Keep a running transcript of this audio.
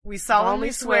We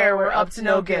solemnly swear we're up to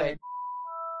no good.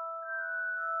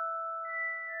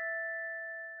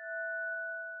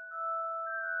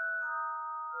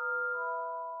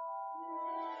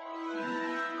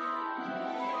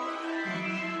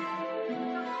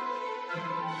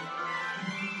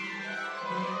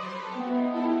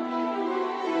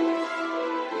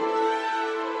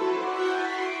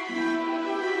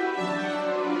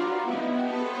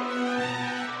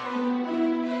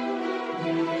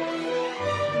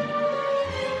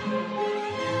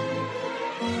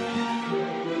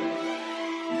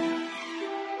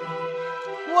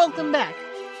 Welcome back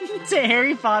to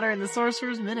Harry Potter and the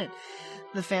Sorcerer's Minute,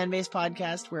 the fan-based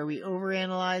podcast where we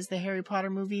overanalyze the Harry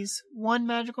Potter movies one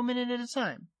magical minute at a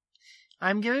time.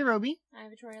 I'm Gary Roby. I'm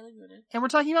Victoria Laguna. And we're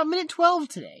talking about minute 12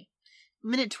 today.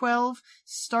 Minute 12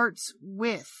 starts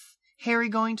with Harry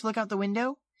going to look out the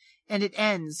window, and it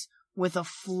ends with a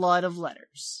flood of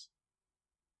letters.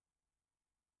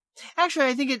 Actually,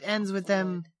 I think it ends with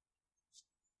them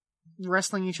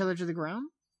wrestling each other to the ground.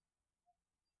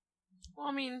 Well,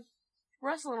 I mean,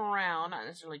 wrestling around, not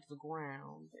necessarily to the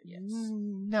ground, but yes.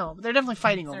 No, they're definitely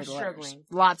fighting over the letters. Struggling.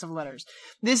 Lots of letters.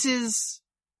 This is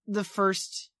the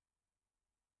first,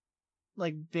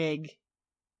 big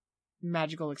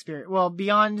magical experience. Well,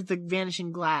 beyond the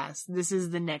vanishing glass, this is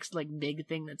the next, big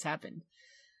thing that's happened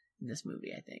in this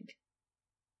movie, I think.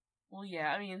 Well,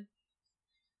 yeah, I mean,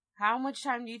 how much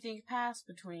time do you think passed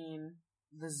between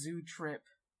the zoo trip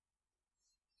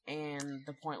and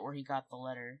the point where he got the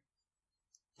letter?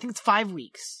 I think it's 5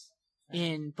 weeks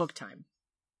in book time.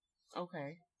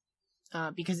 Okay.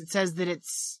 Because it says that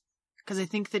because I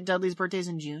think that Dudley's birthday's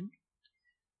in June.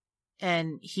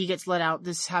 And he gets let out.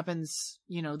 This happens,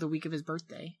 the week of his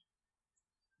birthday.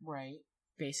 Right.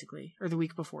 Basically. Or the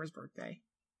week before his birthday.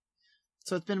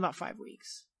 So it's been about 5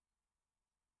 weeks.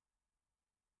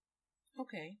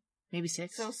 Okay. Maybe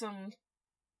 6. So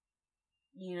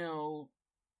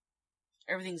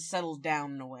everything's settled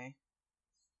down in a way.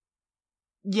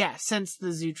 Yeah, since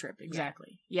the zoo trip,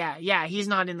 exactly. Yeah, he's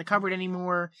not in the cupboard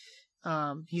anymore.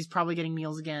 He's probably getting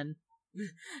meals again.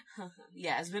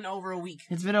 Yeah, it's been over a week.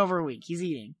 It's been over a week. He's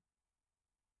eating.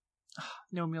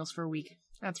 No meals for a week.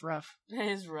 That's rough. That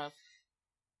is rough.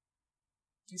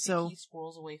 You So think he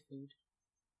squirrels away food?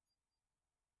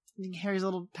 You think Harry's a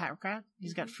little pat rat?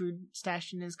 He's got food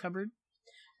stashed in his cupboard.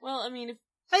 Well, I mean, if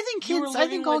I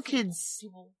think all kids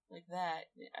people like that.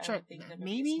 I try, don't think that would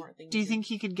be a maybe. smart thing Do you to think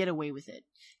he could get away with it?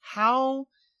 How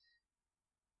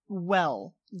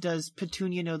well does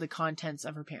Petunia know the contents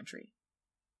of her pantry?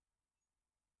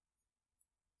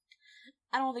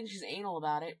 I don't think she's anal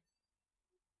about it.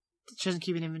 She doesn't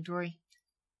keep an inventory.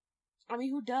 I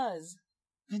mean, who does?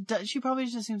 She probably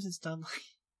just assumes it's Dudley.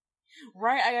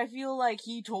 Right? I feel like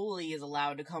he totally is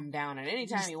allowed to come down at any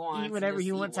time he wants. Eat whatever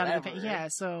he wants out of the pantry. pantry. Yeah,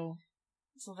 so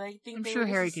they think I'm they sure would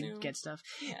Harry assume... could get stuff.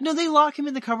 Yeah. No, they lock him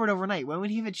in the cupboard overnight. When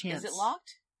would he have a chance? Is it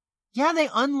locked? Yeah, they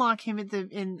unlock him at the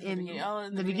in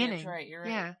the beginning. That's right, you're right.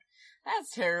 Yeah.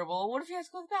 That's terrible. What if he has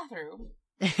to go to the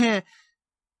bathroom?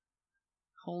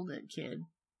 Hold it, kid.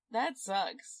 That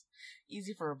sucks.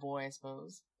 Easy for a boy, I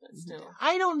suppose, but still.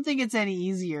 I don't think it's any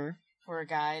easier For a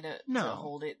guy to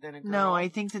hold it than a girl. No, I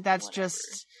think that's Whatever.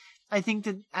 just. I think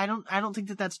that I don't think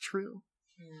that that's true.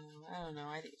 No, I don't know.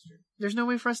 I think it's true. There's no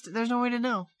way for us. There's no way to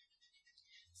know.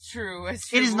 It's true. It's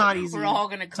true. It is not easy. We're all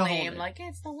gonna to hold claim it.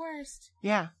 it's the worst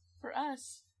Yeah. for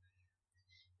us.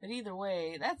 But either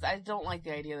way, I don't like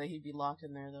the idea that he'd be locked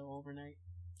in there though overnight.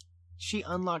 She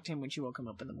unlocked him when she woke him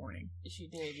up in the morning. She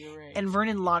did. You're right. And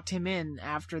Vernon locked him in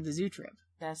after the zoo trip.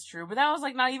 That's true. But that was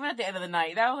not even at the end of the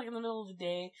night. That was in the middle of the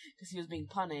day because he was being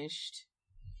punished.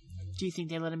 Do you think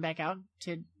they let him back out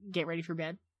to get ready for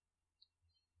bed?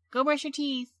 Go brush your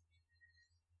teeth.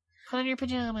 Put on your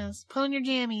pajamas. Put on your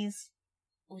jammies.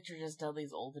 Which are just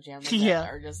Dudley's old pajamas Yeah. that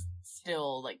are just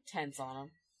still tense on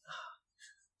him.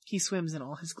 He swims in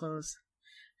all his clothes.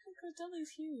 Because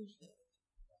Dudley's huge.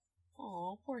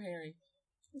 Aw, poor Harry.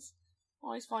 He's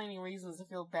always finding reasons to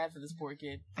feel bad for this poor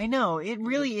kid. I know, it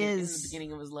really in is the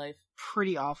beginning of his life.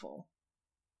 pretty awful.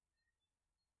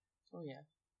 Oh yeah.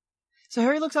 So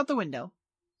Harry looks out the window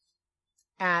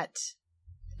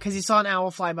because he saw an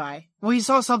owl fly by. Well, he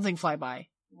saw something fly by.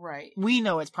 Right. We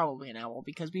know it's probably an owl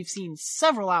because we've seen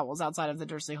several owls outside of the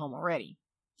Dursley home already.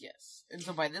 Yes. And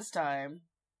so by this time...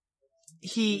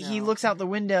 He looks out the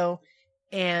window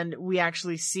and we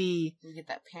actually see... We get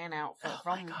that pan out from... Oh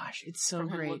my gosh, it's so from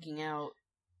him great. looking out.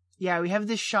 Yeah, we have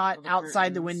this shot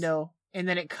outside the curtains. window and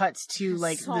then it cuts to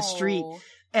So the street.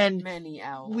 And many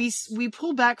owls. we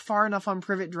pull back far enough on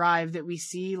Privet Drive that we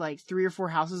see 3 or 4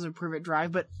 houses of Privet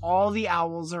Drive, but all the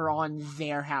owls are on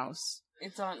their house.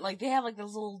 It's on, like, they have, like,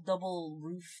 this little double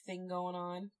roof thing going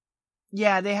on.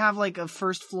 Yeah, they have, like, a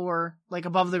first floor, like,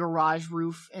 above the garage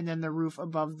roof, and then the roof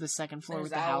above the second floor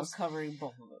with the house. Covering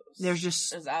both of those.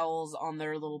 There's owls on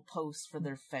their little posts for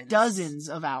their fence. Dozens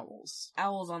of owls.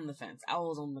 Owls on the fence.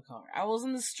 Owls on the car. Owls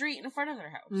in the street in front of their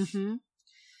house. Mm-hmm.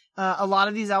 A lot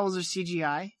of these owls are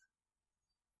CGI.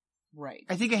 Right.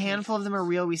 I think a handful of them are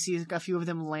real. We see a few of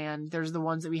them land. There's the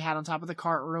ones that we had on top of the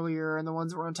car earlier, and the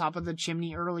ones that were on top of the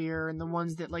chimney earlier, and the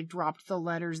ones that, like, dropped the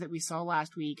letters that we saw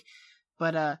last week.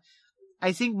 But,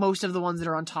 I think most of the ones that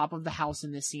are on top of the house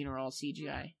in this scene are all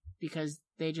CGI, because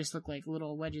they just look like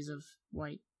little wedges of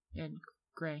white and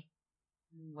gray.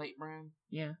 Light brown.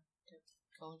 Yeah.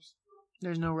 Colors.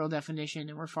 There's no real definition,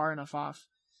 and we're far enough off.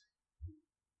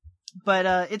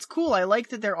 But, it's cool. I like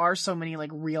that there are so many,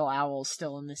 like, real owls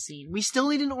still in this scene. We still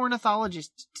need an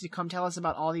ornithologist to come tell us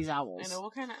about all these owls. I know.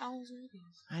 What kind of owls are these?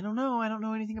 I don't know. I don't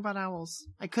know anything about owls.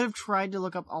 I could have tried to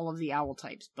look up all of the owl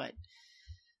types, but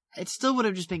it still would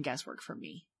have just been guesswork for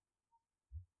me.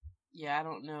 Yeah, I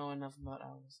don't know enough about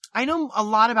owls. I know a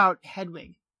lot about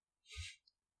Hedwig.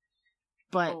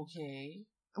 But, okay.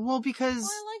 Well, because... Oh,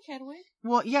 I like Hedwig.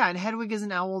 Well, yeah, and Hedwig is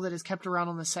an owl that is kept around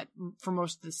on the set for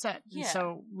most of the set. Yeah. And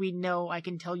so we know, I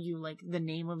can tell you, like, the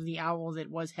name of the owl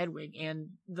that was Hedwig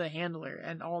and the handler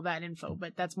and all that info,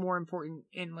 but that's more important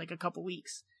in, like, a couple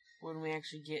weeks. When we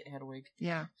actually get Hedwig.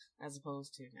 Yeah. As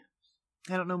opposed to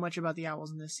now. I don't know much about the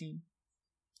owls in this scene.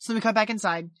 So we cut back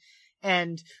inside,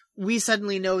 and we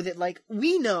suddenly know that, like,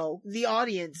 we know, the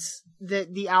audience,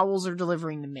 that the owls are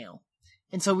delivering the mail.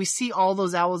 And so we see all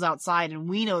those owls outside, and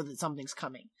we know that something's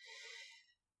coming.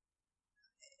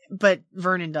 But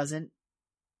Vernon doesn't.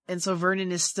 And so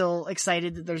Vernon is still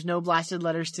excited that there's no blasted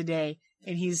letters today.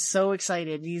 And he's so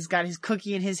excited. He's got his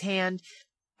cookie in his hand.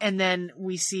 And then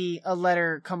we see a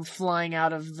letter come flying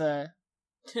out of the...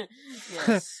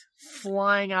 Yes.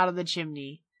 flying out of the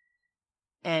chimney.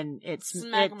 And it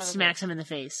smacks him in the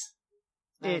face.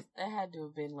 It had to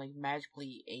have been, like,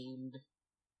 magically aimed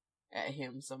at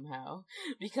him somehow,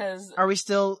 because are we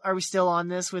still on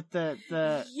this with the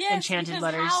yes, enchanted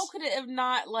letters? How could it have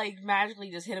not, like, magically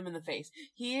just hit him in the face?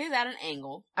 He is at an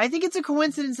angle. I think it's a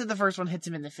coincidence that the first one hits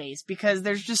him in the face, because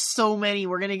there's just so many.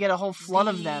 We're gonna get a whole flood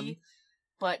of them.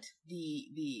 But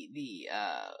the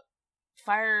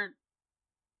fireplace,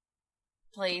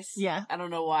 yeah, I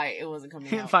don't know why it wasn't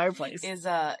coming out. Fireplace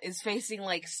is facing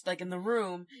like in the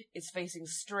room, it's facing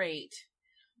straight.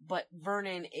 But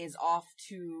Vernon is off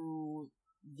to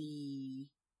the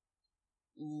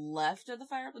left of the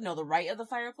fireplace. No, the right of the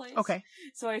fireplace. Okay.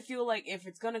 So I feel like if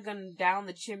it's gonna go down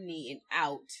the chimney and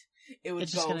out, it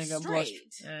would go straight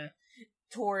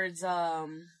towards, I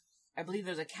believe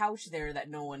there's a couch there that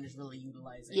no one is really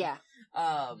utilizing. Yeah.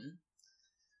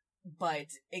 But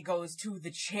it goes to the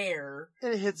chair.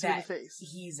 And it hits him in the face.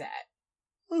 He's at.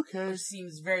 Okay. Which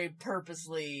seems very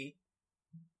purposely...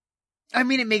 I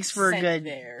mean, it makes for a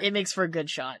good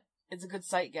shot. It's a good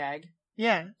sight gag.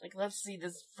 Yeah. Like, let's see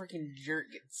this freaking jerk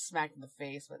get smacked in the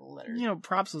face by the letter. You know,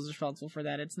 Props was responsible for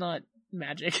that. It's not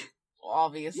magic.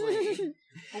 Obviously.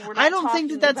 I don't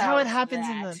think that's how it happens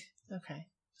in the... Okay.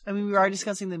 I mean, we are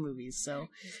discussing the movies, so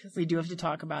we do have to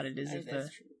talk about it as if the...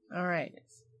 Alright.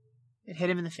 It hit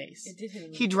him in the face. It did hit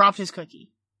him. He dropped his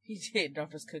cookie. He did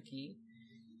drop his cookie.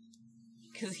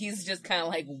 Because he's just kind of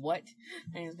like, what?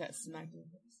 And he's got smacked in the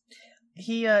face.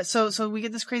 So we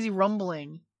get this crazy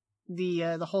rumbling.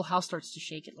 The whole house starts to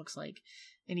shake, it looks like.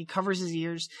 And he covers his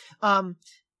ears.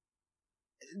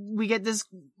 We get this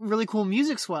really cool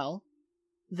music swell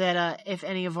that, if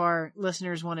any of our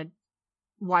listeners want to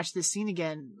watch this scene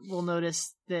again, we'll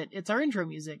notice that it's our intro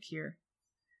music here.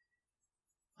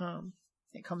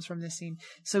 It comes from this scene.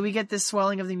 So we get this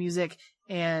swelling of the music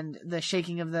and the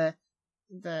shaking of the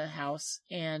house,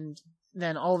 and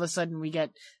then all of a sudden we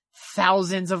get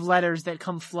thousands of letters that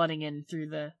come flooding in through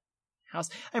the house.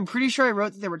 I'm pretty sure I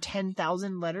wrote that there were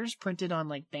 10,000 letters printed on,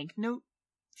 like, banknote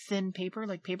thin paper,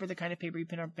 like paper, the kind of paper you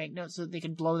print on banknotes, so that they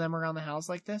could blow them around the house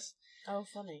like this. Oh,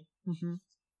 funny. Mm-hmm.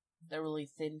 They're really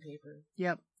thin paper.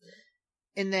 Yep.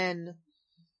 And then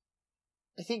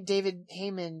I think David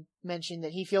Heyman mentioned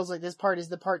that he feels like this part is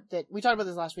the part that we talked about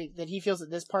this last week, that he feels that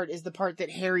this part is the part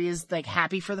that Harry is, like,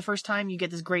 happy for the first time. You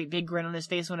get this great big grin on his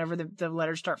face whenever the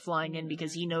letters start flying in,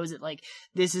 because he knows that, like,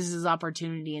 this is his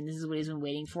opportunity and this is what he's been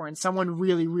waiting for, and someone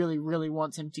really, really, really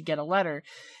wants him to get a letter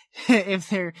if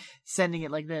they're sending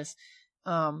it like this.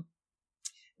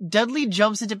 Dudley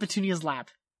jumps into Petunia's lap.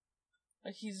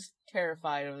 Like, he's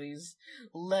terrified of these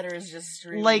letters just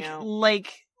streaming out.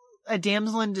 Like a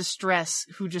damsel in distress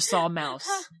who just saw a mouse.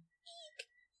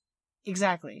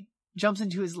 Exactly. Jumps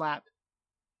into his lap.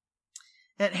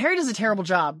 And Harry does a terrible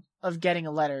job of getting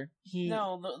a letter.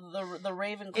 No, the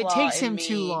Ravenclaw. It takes him in me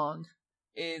too long.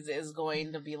 Is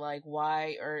going to be like,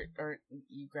 why or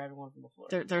you grabbing one from the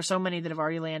floor? There are so many that have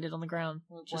already landed on the ground.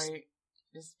 Just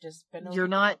bend over.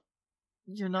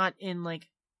 You're not in like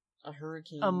a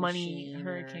hurricane. A money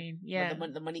hurricane. Yeah.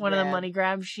 The money one grab. of the money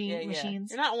grab machines.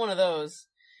 You're not one of those.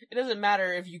 It doesn't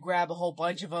matter if you grab a whole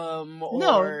bunch of them or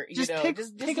no, just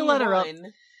pick a letter up.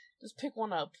 Just pick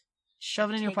one up. Shove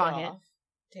it in your pocket.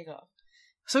 Take off.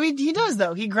 So he does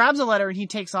though. He grabs a letter and he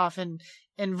takes off and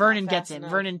Vernon gets him.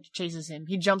 Enough. Vernon chases him.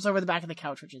 He jumps over the back of the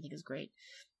couch, which I think is great.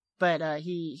 But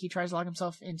he tries to lock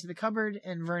himself into the cupboard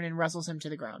and Vernon wrestles him to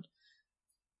the ground.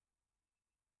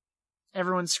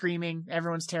 Everyone's screaming.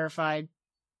 Everyone's terrified.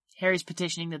 Harry's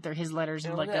petitioning that they're his letters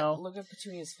and let go. Look at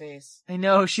Petunia's face. I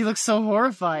know. She looks so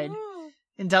horrified.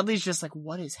 And Dudley's just like,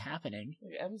 what is happening?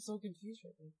 I'm so confused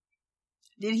right now.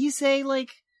 Did he say, like...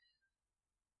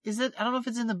 I don't know if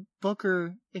it's in the book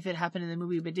or if it happened in the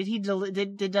movie, but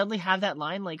did Dudley have that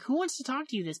line? Like, who wants to talk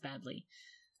to you this badly?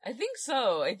 I think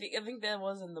so. I think that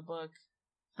was in the book.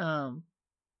 I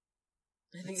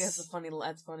think that's funny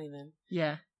then.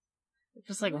 Yeah.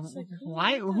 Just like,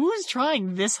 why? Who's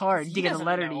trying this hard to get a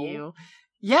letter to you?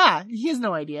 Yeah, he has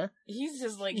no idea. He's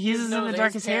just like, he's in the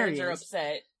darkest Harry are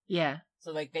upset. Yeah.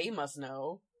 So like they must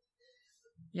know.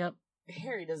 Yep.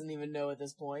 Harry doesn't even know at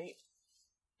this point.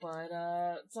 But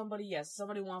somebody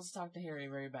wants to talk to Harry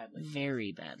very badly.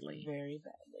 Very badly. Very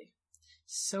badly.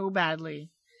 So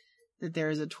badly that there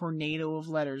is a tornado of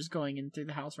letters going in through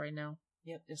the house right now.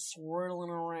 Yep, just swirling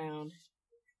around.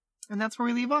 And that's where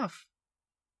we leave off.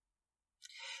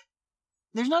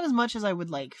 There's not as much as I would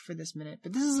like for this minute,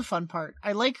 but this is a fun part.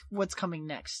 I like what's coming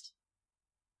next.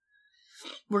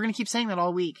 We're going to keep saying that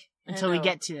all week until we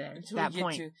get to that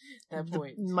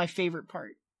point. My favorite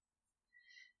part.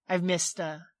 I've missed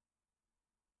our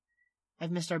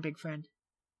big friend.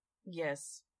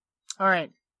 Yes. All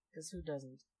right. Because who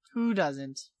doesn't? Who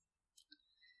doesn't?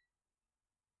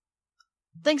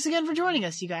 Thanks again for joining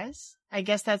us, you guys. I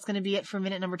guess that's going to be it for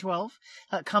minute number 12.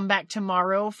 Come back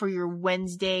tomorrow for your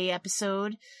Wednesday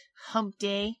episode, Hump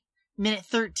Day, minute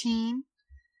 13.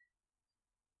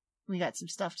 We got some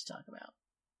stuff to talk about.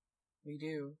 We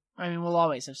do. I mean, we'll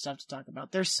always have stuff to talk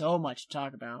about. There's so much to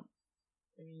talk about.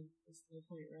 I mean, that's the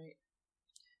point, right?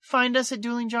 Find us at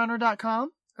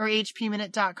duelinggenre.com or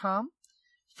hpminute.com.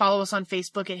 Follow us on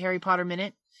Facebook at Harry Potter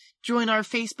Minute. Join our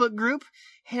Facebook group,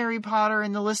 Harry Potter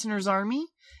and the Listener's Army.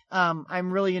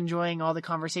 I'm really enjoying all the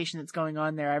conversation that's going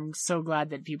on there. I'm so glad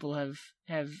that people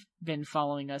have been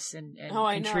following us and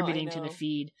contributing to the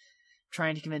feed,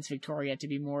 trying to convince Victoria to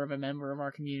be more of a member of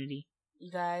our community.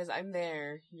 You guys, I'm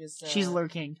there. She's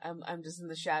lurking. I'm just in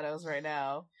the shadows right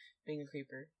now, being a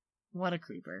creeper. What a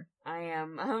creeper. I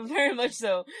am. I'm very much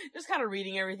so. Just kind of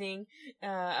reading everything.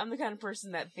 I'm the kind of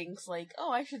person that thinks like,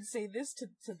 oh, I should say this to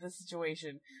this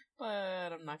situation.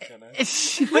 But I'm not gonna.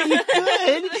 But you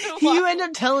could. You end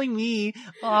up telling me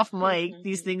off mic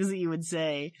these things that you would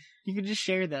say. You could just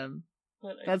share them.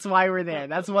 That's why we're there.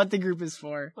 That's what the group is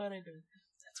for. But I don't.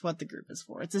 That's what the group is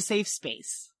for. It's a safe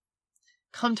space.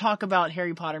 Come talk about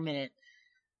Harry Potter Minute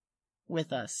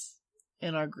with us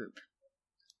in our group.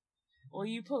 Well,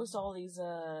 you post all these,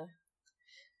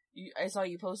 I saw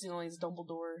you posting all these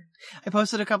Dumbledore. I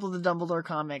posted a couple of the Dumbledore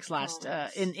comics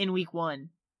in week 1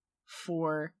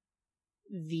 for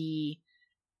the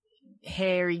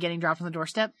Harry getting dropped on the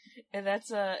doorstep. And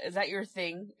that's, is that your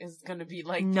thing? Is gonna be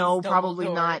like, no, probably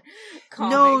not.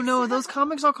 Comics? No, those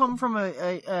comics all come from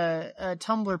a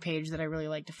Tumblr page that I really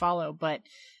like to follow, but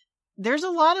there's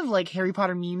a lot of like Harry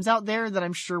Potter memes out there that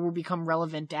I'm sure will become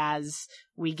relevant as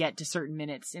we get to certain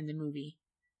minutes in the movie.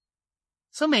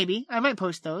 So maybe I might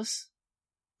post those,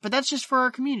 but that's just for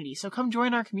our community. So come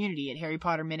join our community at Harry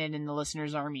Potter Minute and the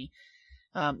Listener's Army.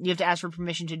 You have to ask for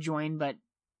permission to join, but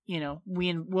you know,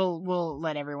 we'll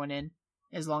let everyone in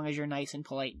as long as you're nice and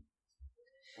polite.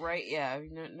 Right? Yeah.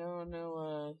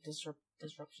 No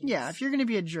disruptions. Yeah. If you're gonna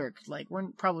be a jerk, like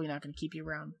we're probably not gonna keep you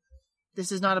around.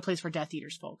 This is not a place for Death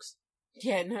Eaters, folks.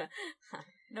 Yeah,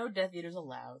 no Death Eaters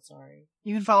allowed, sorry.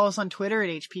 You can follow us on Twitter at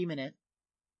HP Minute.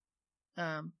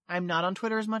 I'm not on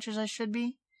Twitter as much as I should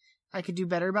be. I could do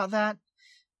better about that.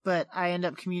 But I end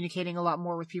up communicating a lot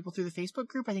more with people through the Facebook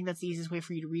group. I think that's the easiest way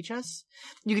for you to reach us.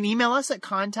 You can email us at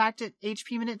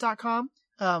contact@hpminute.com.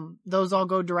 Those all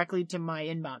go directly to my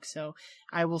inbox, so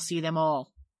I will see them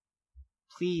all.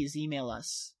 Please email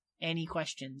us any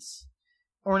questions.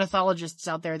 Ornithologists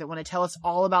out there that want to tell us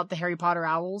all about the Harry Potter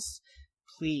owls,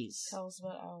 please. Tell us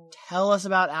about owls. Tell us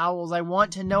about owls. I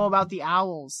want to know about the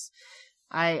owls.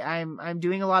 I'm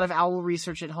doing a lot of owl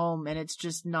research at home, and it's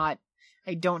just not,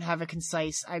 I don't have a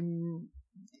concise, I'm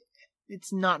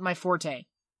It's not my forte.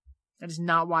 That is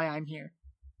not why I'm here.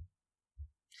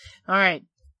 Alright.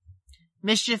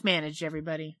 Mischief managed,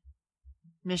 everybody.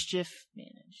 Mischief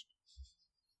managed.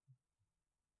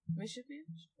 Mischief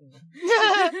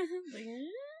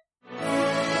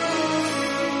managed?